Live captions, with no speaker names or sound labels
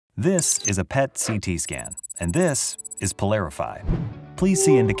This is a PET CT scan, and this is Pylarify. Please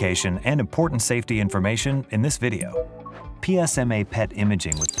see indication and important safety information in this video. PSMA PET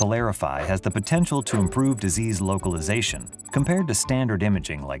imaging with Pylarify has the potential to improve disease localization compared to standard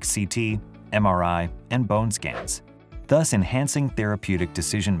imaging like CT, MRI, and bone scans, thus enhancing therapeutic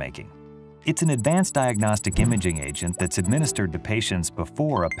decision-making. It's an advanced diagnostic imaging agent that's administered to patients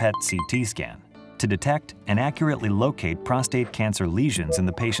before a PET CT scan to detect and accurately locate prostate cancer lesions in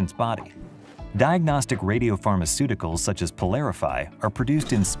the patient's body. Diagnostic radiopharmaceuticals such as Pylarify are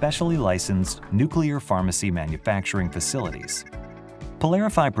produced in specially licensed nuclear pharmacy manufacturing facilities.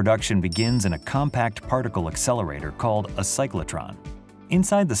 Pylarify production begins in a compact particle accelerator called a cyclotron.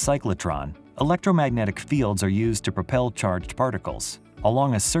 Inside the cyclotron, electromagnetic fields are used to propel charged particles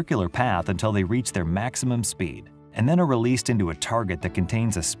along a circular path until they reach their maximum speed, and then are released into a target that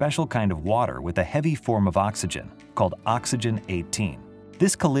contains a special kind of water with a heavy form of oxygen called oxygen-18.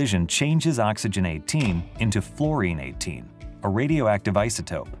 This collision changes oxygen-18 into fluorine-18, a radioactive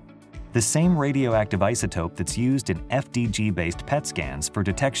isotope. The same radioactive isotope that's used in FDG-based PET scans for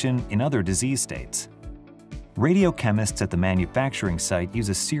detection in other disease states. Radiochemists at the manufacturing site use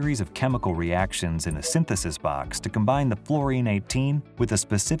a series of chemical reactions in a synthesis box to combine the fluorine-18 with a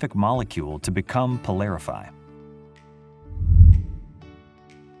specific molecule to become Pylarify.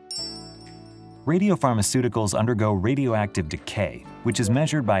 Radiopharmaceuticals undergo radioactive decay, which is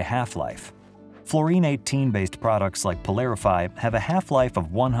measured by half-life. Fluorine-18-based products like Pylarify have a half-life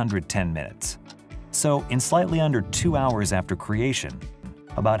of 110 minutes. So, in slightly under 2 hours after creation,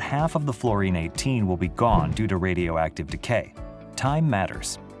 about half of the fluorine-18 will be gone due to radioactive decay. Time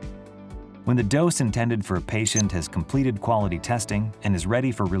matters. When the dose intended for a patient has completed quality testing and is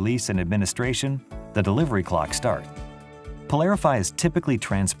ready for release and administration, the delivery clock starts. Pylarify is typically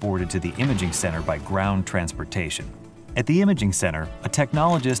transported to the imaging center by ground transportation. At the imaging center, a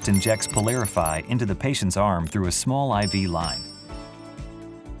technologist injects Pylarify into the patient's arm through a small IV line.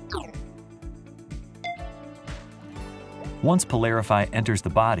 Once Pylarify enters the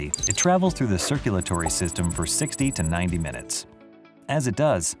body, it travels through the circulatory system for 60 to 90 minutes. As it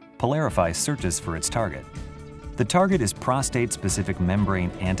does, Pylarify searches for its target. The target is prostate-specific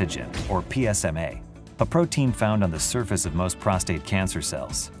membrane antigen, or PSMA, a protein found on the surface of most prostate cancer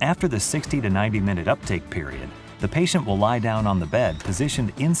cells. After the 60 to 90-minute uptake period, the patient will lie down on the bed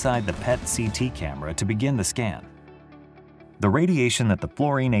positioned inside the PET CT camera to begin the scan. The radiation that the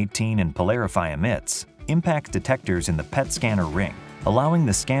fluorine-18 in Pylarify emits impacts detectors in the PET scanner ring, allowing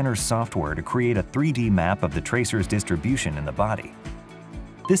the scanner's software to create a 3D map of the tracer's distribution in the body.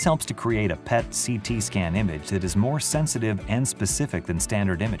 This helps to create a PET CT scan image that is more sensitive and specific than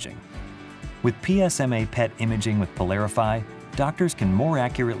standard imaging. With PSMA PET imaging with Pylarify, doctors can more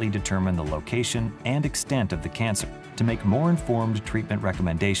accurately determine the location and extent of the cancer to make more informed treatment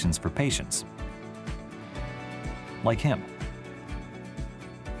recommendations for patients. Like him.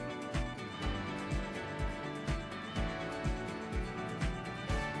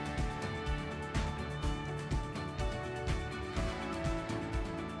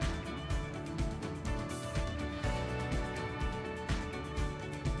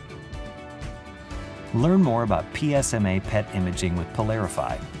 Learn more about PSMA PET imaging with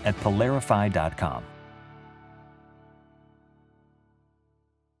Pylarify at pylarify.com.